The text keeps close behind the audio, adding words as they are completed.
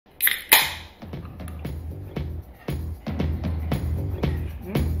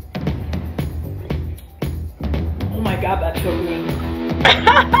God, that's so good.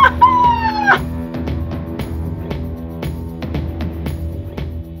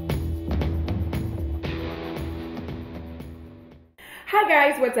 Hi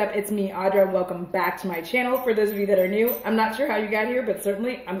guys, what's up? It's me, Audra, and welcome back to my channel. For those of you that are new, I'm not sure how you got here, but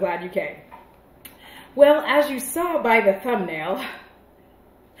certainly I'm glad you came. Well, as you saw by the thumbnail,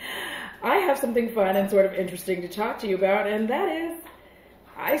 I have something fun and sort of interesting to talk to you about, and that is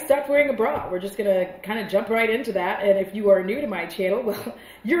I stopped wearing a bra. We're just gonna kind of jump right into that, and if you are new to my channel, well,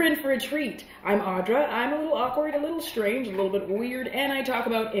 you're in for a treat. I'm Audra. I'm a little awkward, a little strange, a little bit weird, and I talk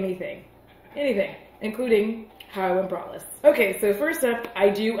about anything, including how I went braless. Okay, so first up, I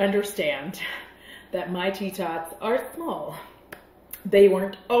do understand that my T-tots are small. They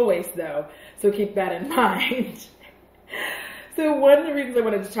weren't always though, so keep that in mind. So one of the reasons I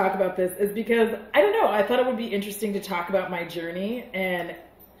wanted to talk about this is because, I don't know, I thought it would be interesting to talk about my journey and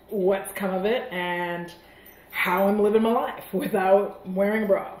what's come of it and how I'm living my life without wearing a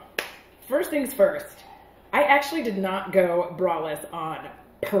bra. First things first, I actually did not go braless on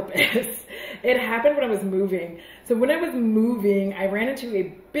purpose. It happened when I was moving. So when I was moving, I ran into a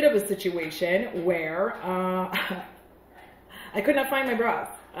bit of a situation where I could not find my bras.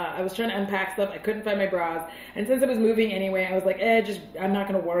 I was trying to unpack stuff. I couldn't find my bras. And since I was moving anyway, I was like, I'm not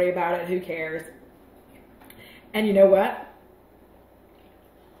going to worry about it. Who cares? And you know what?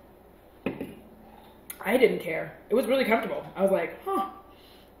 I didn't care. It was really comfortable. I was like, huh.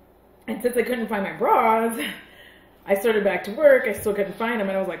 And since I couldn't find my bras, I started back to work. I still couldn't find them.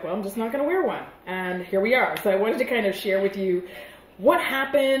 And I was like, well, I'm just not going to wear one. And here we are. So I wanted to kind of share with you what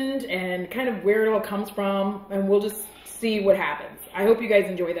happened and kind of where it all comes from. And we'll just see what happens. I hope you guys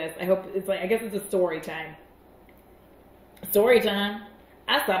enjoy this. I hope it's like, I guess it's a story time. Story time.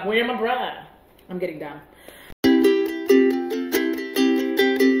 I stopped wearing my bra. I'm getting dumb.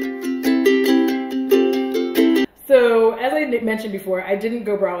 So as I mentioned before, I didn't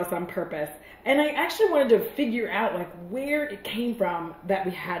go braless on purpose. And I actually wanted to figure out like where it came from that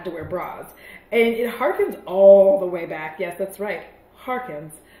we had to wear bras. And it harkens all the way back. Yes, that's right.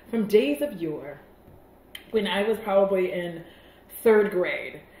 Harkens from days of yore, when I was probably in 3rd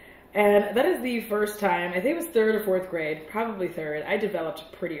grade. And that is the first time, I think it was 3rd or 4th grade, probably 3rd. I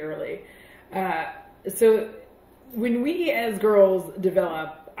developed pretty early. So when we as girls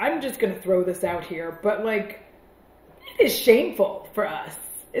develop, I'm just going to throw this out here, but like, it is shameful for us.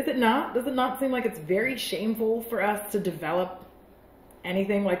 Is it not? Does it not seem like it's very shameful for us to develop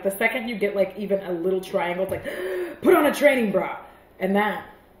anything? Like the second you get like even a little triangle, it's like, put on a training bra. And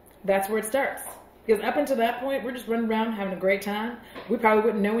that's where it starts. Because up until that point, we're just running around having a great time. We probably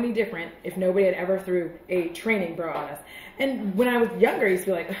wouldn't know any different if nobody had ever threw a training bra on us. And when I was younger, I used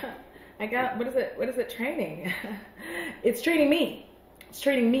to be like, what is it training? It's training me. It's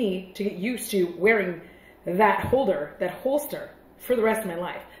training me to get used to wearing that holster for the rest of my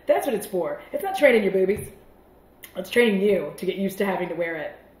life. That's what it's for. It's not training your boobies. It's training you to get used to having to wear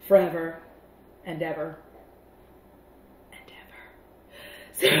it forever and ever.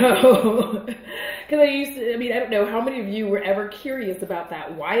 So, because I don't know how many of you were ever curious about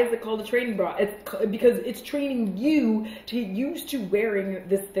that. Why is it called a training bra? It's because it's training you to get used to wearing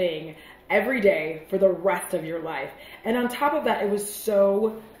this thing every day for the rest of your life. And on top of that, it was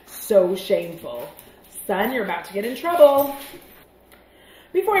so shameful. Son, you're about to get in trouble.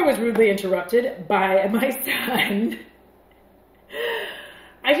 Before I was rudely interrupted by my son,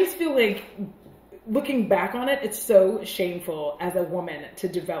 I just feel like, looking back on it, it's so shameful as a woman to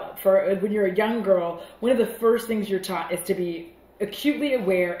develop. When you're a young girl, one of the first things you're taught is to be acutely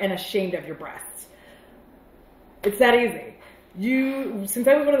aware and ashamed of your breasts. It's that easy. Since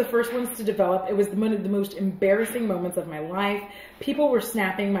I was one of the first ones to develop, it was one of the most embarrassing moments of my life. People were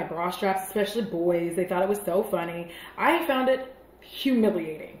snapping my bra straps, especially boys. They thought it was so funny. I found it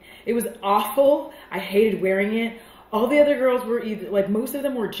humiliating. It was awful. I hated wearing it. All the other girls were most of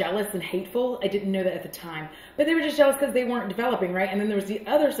them were jealous and hateful. I didn't know that at the time, but they were just jealous because they weren't developing, right? And then there was the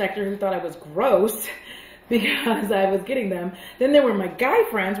other sector who thought I was gross because I was getting them. Then there were my guy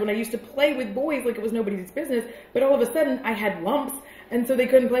friends when I used to play with boys like it was nobody's business, but all of a sudden I had lumps, and so they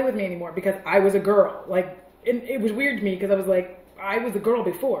couldn't play with me anymore because I was a girl. Like, it was weird to me because I was like, I was a girl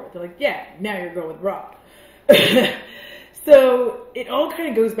before. They're like, yeah, now you're a girl with bra. So it all kind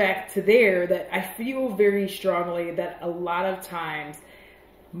of goes back to there, that I feel very strongly that a lot of times,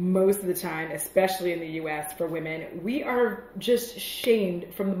 most of the time, especially in the US for women, we are just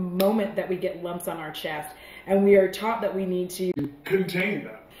shamed from the moment that we get lumps on our chest, and we are taught that we need to contain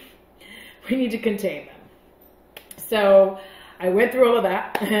them. We need to contain them. So I went through all of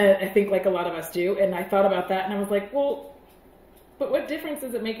that, I think like a lot of us do, and I thought about that and I was like, well, but what difference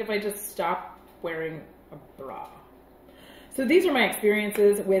does it make if I just stop wearing a bra? So these are my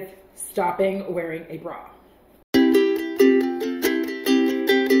experiences with stopping wearing a bra.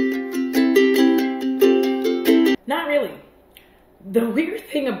 Not really. The weird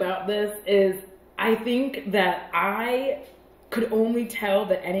thing about this is I think that I could only tell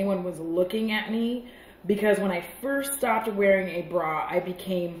that anyone was looking at me because when I first stopped wearing a bra, I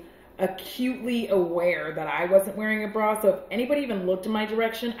became acutely aware that I wasn't wearing a bra. So if anybody even looked in my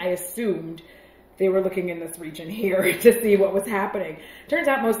direction, I assumed they were looking in this region here to see what was happening. Turns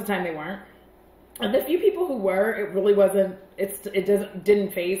out most of the time they weren't. And the few people who were, it really wasn't, it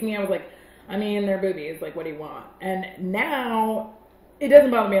didn't faze me. I was like, I mean, they're boobies, like what do you want? And now it doesn't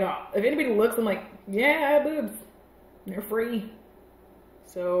bother me at all. If anybody looks, I'm like, yeah, I have boobs. They're free.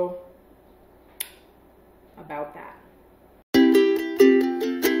 So, about that.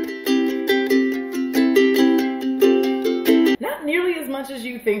 Not nearly as much as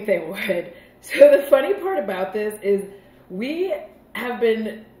you think they would. So the funny part about this is we have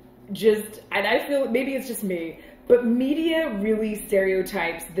been just, and I feel maybe it's just me, but media really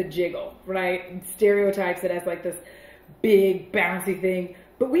stereotypes the jiggle, right? Stereotypes it as like this big bouncy thing.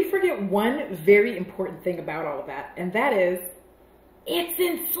 But we forget one very important thing about all of that, and that is it's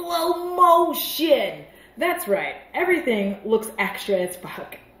in slow motion. That's right. Everything looks extra as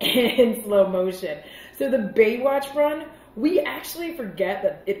fuck in slow motion. So the Baywatch run, we actually forget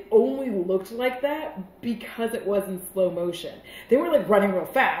that it only looked like that because it was in slow motion. They were like running real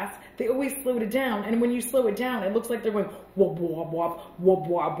fast. They always slowed it down. And when you slow it down, it looks like they're going whoop, whoop, whoop, whoop, whoop,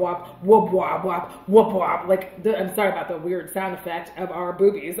 whoop, whoop, whoop, whoop, whoop, whoop. Like, I'm sorry about the weird sound effect of our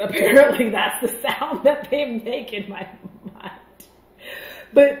boobies. Apparently that's the sound that they make in my mind.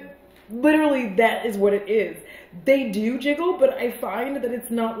 But literally that is what it is. They do jiggle, but I find that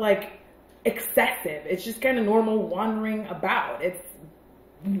it's not like excessive. It's just kind of normal wandering about. It's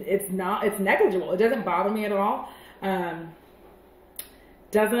negligible. It doesn't bother me at all.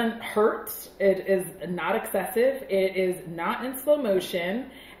 Doesn't hurt. It is not excessive. It is not in slow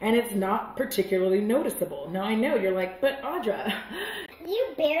motion, and it's not particularly noticeable. Now I know you're like, but Audra,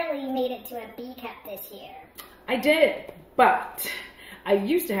 you barely made it to a B cup this year. I did, but I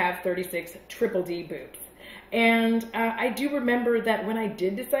used to have 36 triple D boobs. And I do remember that when I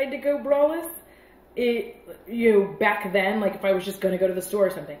did decide to go braless, back then, like if I was just going to go to the store or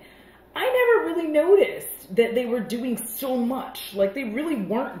something, I never really noticed that they were doing so much. Like they really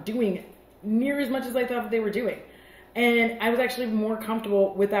weren't doing near as much as I thought that they were doing. And I was actually more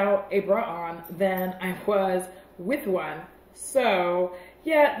comfortable without a bra on than I was with one. So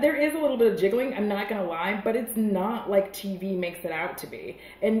yeah, there is a little bit of jiggling, I'm not gonna lie, but it's not like TV makes it out to be.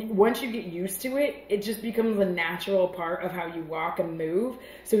 And once you get used to it, it just becomes a natural part of how you walk and move,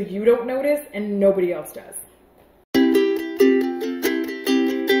 so you don't notice and nobody else does.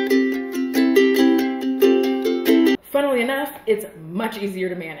 Funnily enough, it's much easier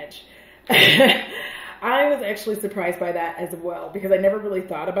to manage. I was actually surprised by that as well, because I never really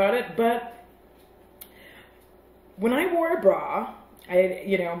thought about it, but when I wore a bra, I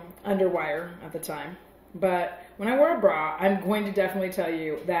had, underwire at the time, but when I wore a bra, I'm going to definitely tell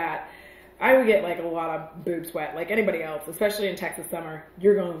you that I would get like a lot of boob sweat, like anybody else, especially in Texas summer.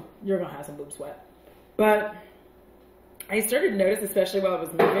 You're gonna have some boob sweat. But I started to notice, especially while I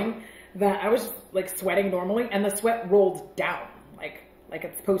was moving, that I was just like sweating normally, and the sweat rolled down like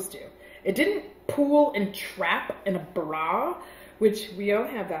it's supposed to. It didn't pool and trap in a bra, which we all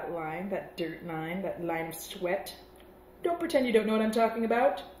have that line, that dirt line, that line of sweat. Don't pretend you don't know what I'm talking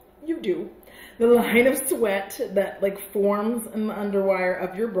about. You do. The line of sweat that like forms in the underwire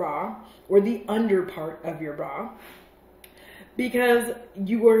of your bra, or the under part of your bra, because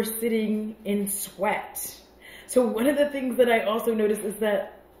you are sitting in sweat. So one of the things that I also noticed is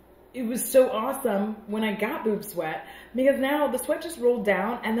that it was so awesome when I got boob sweat, because now the sweat just rolled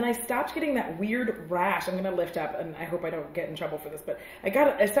down, and then I stopped getting that weird rash. I'm gonna lift up, and I hope I don't get in trouble for this, but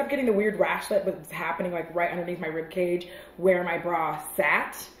I stopped getting the weird rash that was happening like right underneath my rib cage where my bra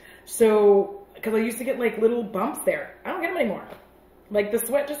sat. So, because I used to get like little bumps there, I don't get them anymore. Like the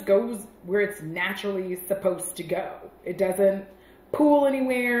sweat just goes where it's naturally supposed to go. It doesn't pool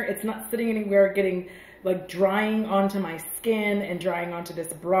anywhere. It's not sitting anywhere getting like drying onto my skin and drying onto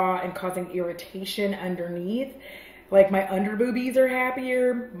this bra and causing irritation underneath. Like my under boobies are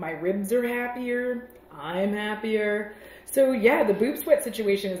happier, my ribs are happier, I'm happier. So yeah, the boob sweat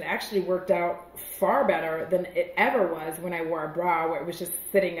situation has actually worked out far better than it ever was when I wore a bra where it was just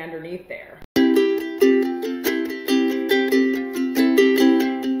sitting underneath there.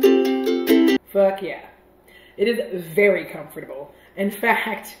 Fuck yeah. It is very comfortable. In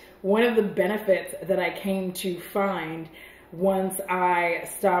fact, one of the benefits that I came to find once I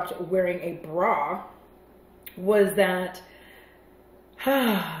stopped wearing a bra was that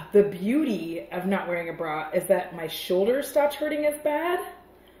The beauty of not wearing a bra is that my shoulders stopped hurting as bad,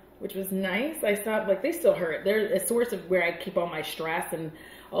 which was nice. I stopped, like, they still hurt. They're a source of where I keep all my stress, and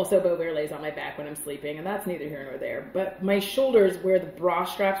also Beauvais lays on my back when I'm sleeping, and that's neither here nor there. But my shoulders, where the bra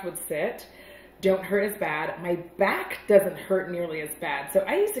straps would sit, don't hurt as bad. My back doesn't hurt nearly as bad. So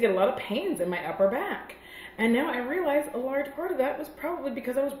I used to get a lot of pains in my upper back. And now I realize a large part of that was probably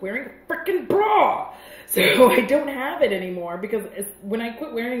because I was wearing a freaking bra. So I don't have it anymore because when I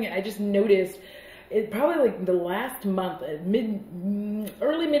quit wearing it, I just noticed it probably like the last month,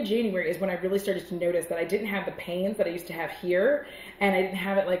 early mid-January is when I really started to notice that I didn't have the pains that I used to have here, and I didn't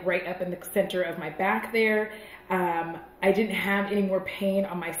have it like right up in the center of my back there. I didn't have any more pain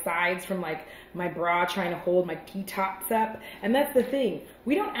on my sides from like my bra trying to hold my T-tops up. And that's the thing.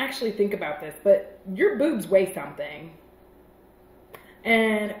 We don't actually think about this, but your boobs weigh something.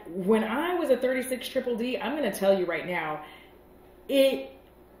 And when I was a 36 triple D, I'm going to tell you right now,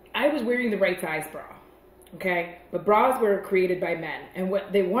 I was wearing the right size bra, okay? But bras were created by men. And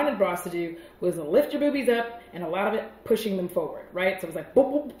what they wanted bras to do was to lift your boobies up and a lot of it pushing them forward, right? So it was like,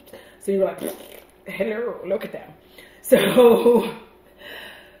 boop, boop. So you were like, hello, look at them. So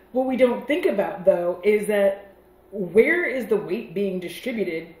what we don't think about, though, is that where is the weight being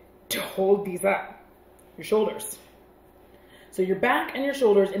distributed to hold these up? Your shoulders. So your back and your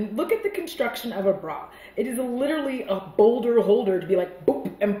shoulders, and look at the construction of a bra. It is literally a boulder holder to be like,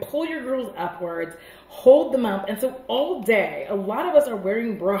 boop, and pull your girls upwards, hold them up. And so all day, a lot of us are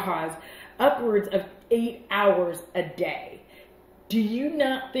wearing bras upwards of 8 hours a day. Do you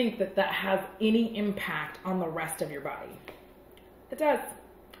not think that that has any impact on the rest of your body? It does.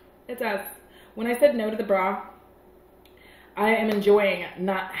 It does. When I said no to the bra, I am enjoying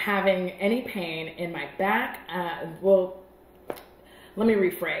not having any pain in my back. Let me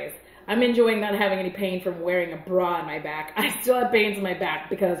rephrase. I'm enjoying not having any pain from wearing a bra in my back. I still have pains in my back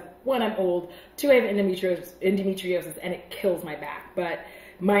because, one, I'm old, two, I have endometriosis, and it kills my back. But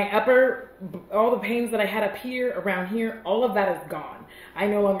my upper, all the pains that I had up here, around here, all of that is gone. I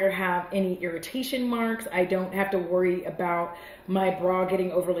no longer have any irritation marks. I don't have to worry about my bra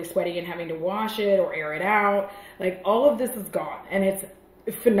getting overly sweaty and having to wash it or air it out. Like, all of this is gone, and it's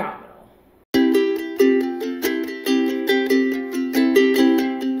phenomenal.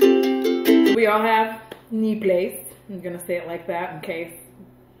 We all have knee place. I'm gonna say it like that in case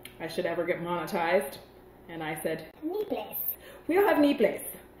I should ever get monetized. And I said knee place. We all have knee place.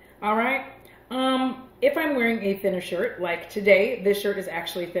 All right. If I'm wearing a thinner shirt, like today, this shirt is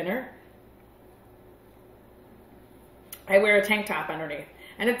actually thinner. I wear a tank top underneath,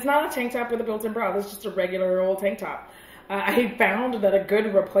 and it's not a tank top with a built-in bra. This is just a regular old tank top. I found that a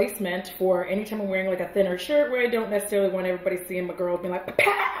good replacement for anytime I'm wearing like a thinner shirt where I don't necessarily want everybody seeing my girl being like,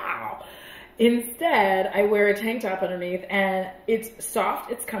 pow! Instead, I wear a tank top underneath, and it's soft,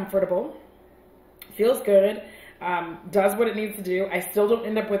 it's comfortable, feels good, does what it needs to do. I still don't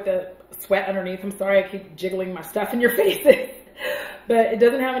end up with the sweat underneath. I'm sorry I keep jiggling my stuff in your faces. But it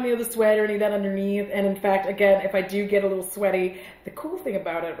doesn't have any of the sweat or any of that underneath. And in fact, again, if I do get a little sweaty, the cool thing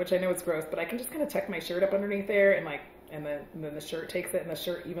about it, which I know is gross, but I can just kind of tuck my shirt up underneath there and then the shirt takes it and the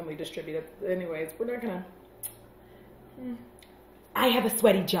shirt evenly distributed. Anyways, we're not gonna... I have a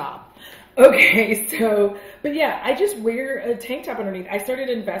sweaty job. Okay, so, but yeah, I just wear a tank top underneath. I started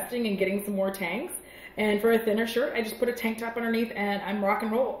investing in getting some more tanks, and for a thinner shirt, I just put a tank top underneath and I'm rock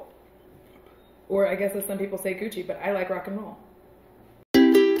and roll. Or I guess as some people say Gucci, but I like rock and roll.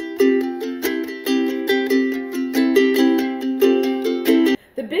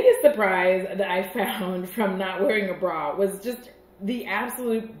 The biggest surprise that I found from not wearing a bra was just the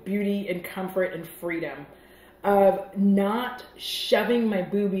absolute beauty and comfort and freedom of not shoving my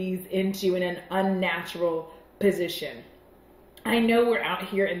boobies into an unnatural position. I know we're out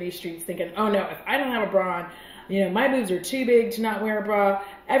here in these streets thinking, oh no, if I don't have a bra on, you know, my boobs are too big to not wear a bra.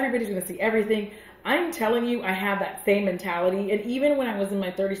 Everybody's gonna see everything. I'm telling you, I have that same mentality. And even when I was in my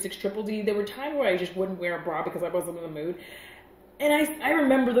 36 triple D, there were times where I just wouldn't wear a bra because I wasn't in the mood. And I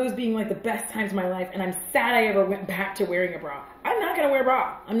remember those being like the best times of my life, and I'm sad I ever went back to wearing a bra. I'm not gonna wear a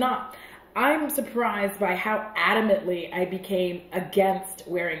bra, I'm not. I'm surprised by how adamantly I became against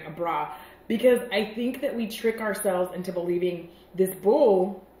wearing a bra, because I think that we trick ourselves into believing this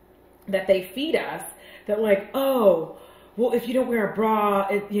bull that they feed us, that like, oh, well, if you don't wear a bra,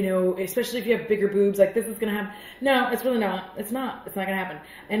 you know, especially if you have bigger boobs, like this is gonna happen. No, it's really not. It's not gonna happen.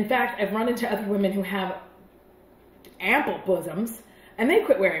 In fact, I've run into other women who have ample bosoms and they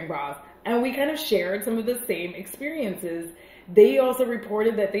quit wearing bras, and we kind of shared some of the same experiences. They also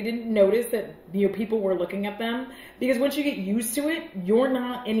reported that they didn't notice that, you know, people were looking at them, because once you get used to it, you're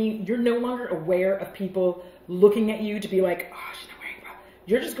no longer aware of people looking at you to be like, oh, she's not wearing a bra.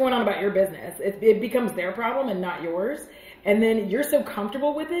 You're just going on about your business. It becomes their problem and not yours. And then you're so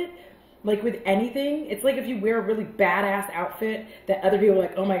comfortable with it, like with anything. It's like if you wear a really badass outfit that other people are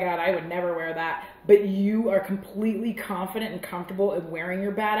like, oh my God, I would never wear that. But you are completely confident and comfortable in wearing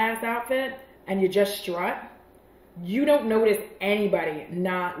your badass outfit and you just strut. You don't notice anybody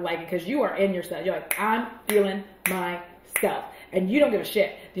not like it because you are in yourself. You're like, I'm feeling myself. And you don't give a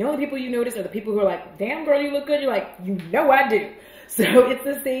shit. The only people you notice are the people who are like, damn girl, you look good. You're like, you know I do. So it's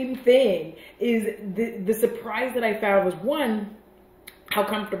the same thing. Is the surprise that I found was, one, how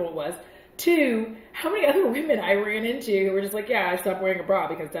comfortable it was. Two, how many other women I ran into who were just like, yeah, I stopped wearing a bra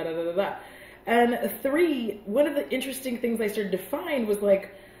because da da da da da. And three, one of the interesting things I started to find was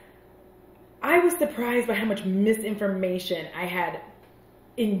like, I was surprised by how much misinformation I had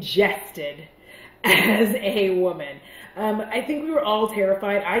ingested as a woman. I think we were all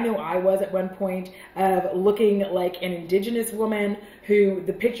terrified. I know I was at one point of looking like an indigenous woman who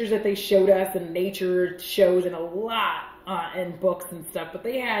the pictures that they showed us in nature shows and a lot in books and stuff, but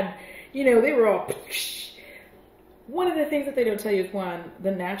they had, you know, they were all, one of the things that they don't tell you is, one,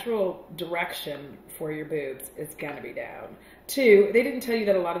 the natural direction for your boobs is gonna be down. Two, they didn't tell you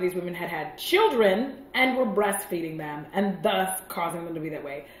that a lot of these women had had children and were breastfeeding them and thus causing them to be that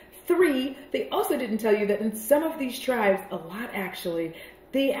way. Three, they also didn't tell you that in some of these tribes, a lot actually,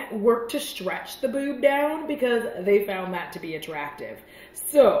 they work to stretch the boob down because they found that to be attractive.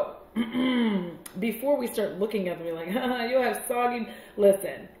 So, before we start looking at them, you're like, you'll have soggy,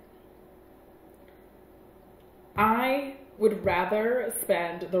 listen. I would rather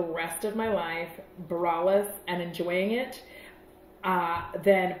spend the rest of my life braless and enjoying it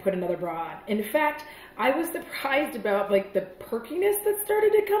than put another bra on. In fact, I was surprised about like the perkiness that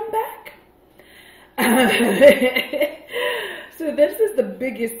started to come back. So this is the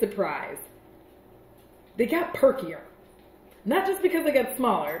biggest surprise. They got perkier. Not just because they got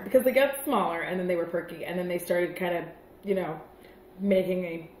smaller, because they got smaller and then they were perky and then they started kind of, you know, making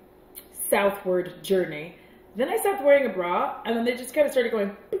a southward journey. Then I stopped wearing a bra and then they just kind of started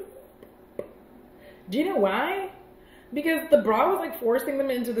going. Do you know why? Because the bra was like forcing them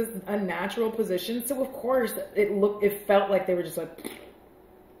into this unnatural position. So of course it felt like they were just like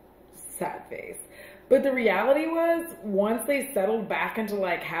sad face. But the reality was, once they settled back into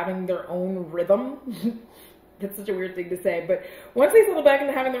like having their own rhythm, that's such a weird thing to say, but once they settled back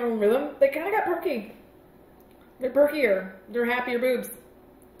into having their own rhythm, they kind of got perky. They're perkier. They're happier boobs.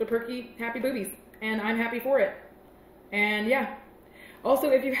 They're perky, happy boobies. And I'm happy for it. And yeah. Also,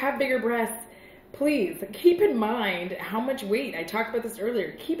 if you have bigger breasts, please keep in mind how much weight, I talked about this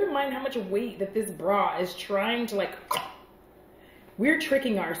earlier, keep in mind how much weight that this bra is trying to like, we're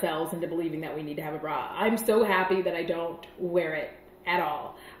tricking ourselves into believing that we need to have a bra. I'm so happy that I don't wear it at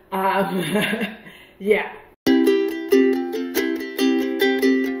all. Yeah.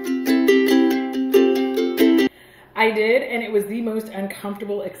 I did, and it was the most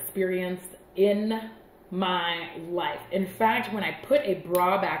uncomfortable experience in my life. In fact, when I put a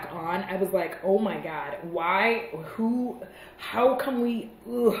bra back on, I was like, oh my God, why, who, how come we,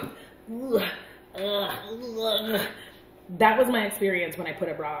 That was my experience when I put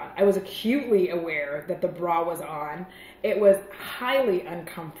a bra on. I was acutely aware that the bra was on. It was highly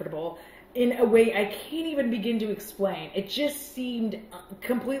uncomfortable in a way I can't even begin to explain. It just seemed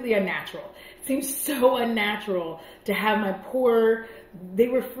completely unnatural. It seemed so unnatural to have my poor, they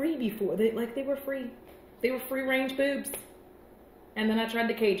were free before, they were free. They were free range boobs. And then I tried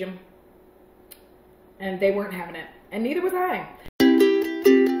to cage them. And they weren't having it. And neither was I.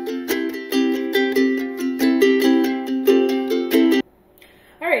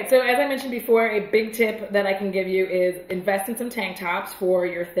 Alright, so as I mentioned before, a big tip that I can give you is invest in some tank tops for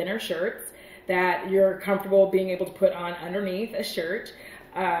your thinner shirts that you're comfortable being able to put on underneath a shirt.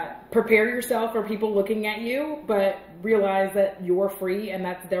 Prepare yourself for people looking at you, but realize that you're free and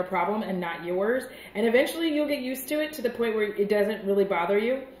that's their problem and not yours. And eventually you'll get used to it to the point where it doesn't really bother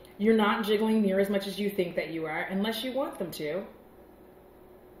you. You're not jiggling near as much as you think that you are, unless you want them to.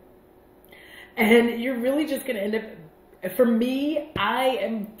 And you're really just going to end up, for me, I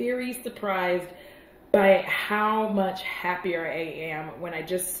am very surprised by how much happier I am when I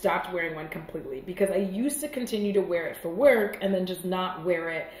just stopped wearing one completely, because I used to continue to wear it for work and then just not wear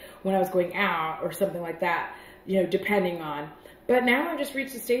it when I was going out or something like that, you know, depending on. But now I've just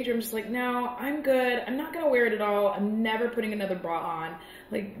reached a stage where I'm just like, no, I'm good. I'm not going to wear it at all. I'm never putting another bra on.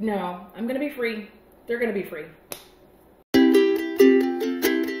 Like, no, I'm going to be free. They're going to be free.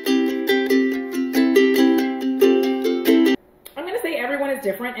 Everyone is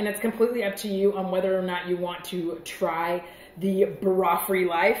different, and it's completely up to you on whether or not you want to try the bra-free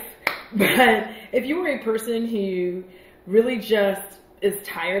life. But if you are a person who really just is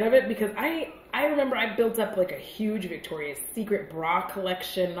tired of it, because I remember I built up like a huge Victoria's Secret bra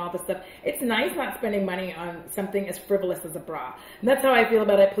collection and all this stuff. It's nice not spending money on something as frivolous as a bra. And that's how I feel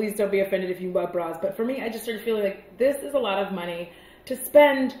about it. Please don't be offended if you love bras. But for me, I just started feeling like this is a lot of money to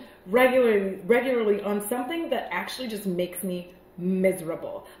spend regularly on something that actually just makes me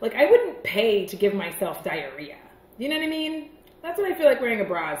miserable. Like, I wouldn't pay to give myself diarrhea. You know what I mean? That's what I feel like wearing a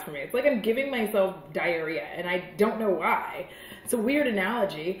bra is for me. It's like I'm giving myself diarrhea, and I don't know why. It's a weird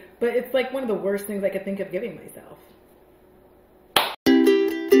analogy, but it's like one of the worst things I could think of giving myself.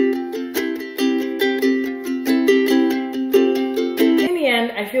 In the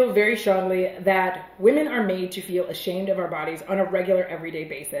end, I feel very strongly that women are made to feel ashamed of our bodies on a regular, everyday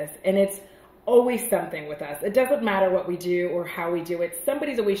basis, and it's always something with us. It doesn't matter what we do or how we do it.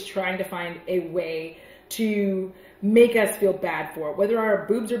 Somebody's always trying to find a way to make us feel bad for it. Whether our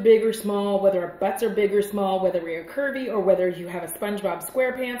boobs are big or small, whether our butts are big or small, whether we are curvy, or whether you have a SpongeBob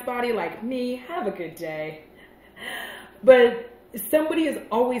SquarePants body like me, have a good day. But somebody is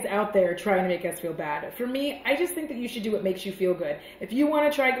always out there trying to make us feel bad. For me, I just think that you should do what makes you feel good. If you want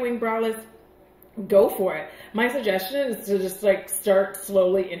to try going braless, go for it. My suggestion is to just like start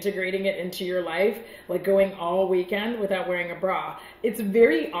slowly integrating it into your life, like going all weekend without wearing a bra. It's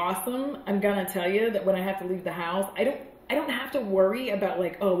very awesome. I'm gonna tell you that when I have to leave the house, I don't have to worry about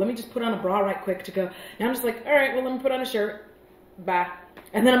like, oh, let me just put on a bra right quick to go. Now I'm just like, all right, well, let me put on a shirt, bye.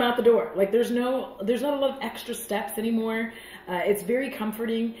 And then I'm out the door. Like there's not a lot of extra steps anymore. It's very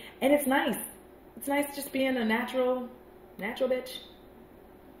comforting, and it's nice. It's nice just being a natural bitch.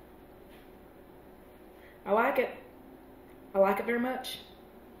 I like it. I like it very much.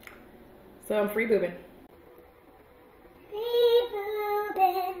 So I'm free boobing. Free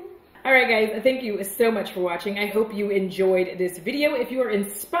boobing. Alright guys, thank you so much for watching. I hope you enjoyed this video. If you are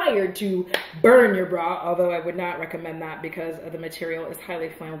inspired to burn your bra, although I would not recommend that because the material is highly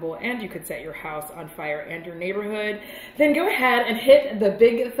flammable and you could set your house on fire and your neighborhood, then go ahead and hit the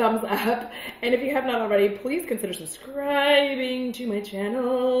big thumbs up. And if you have not already, please consider subscribing to my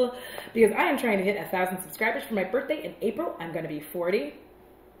channel, because I am trying to hit 1,000 subscribers for my birthday in April. I'm going to be 40.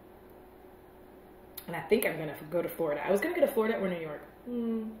 And I think I'm going to go to Florida. I was going to go to Florida or New York.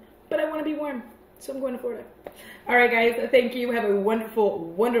 But I want to be warm, so I'm going to Florida. All right, guys, thank you. Have a wonderful,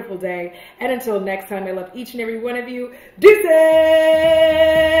 wonderful day. And until next time, I love each and every one of you. Deuces!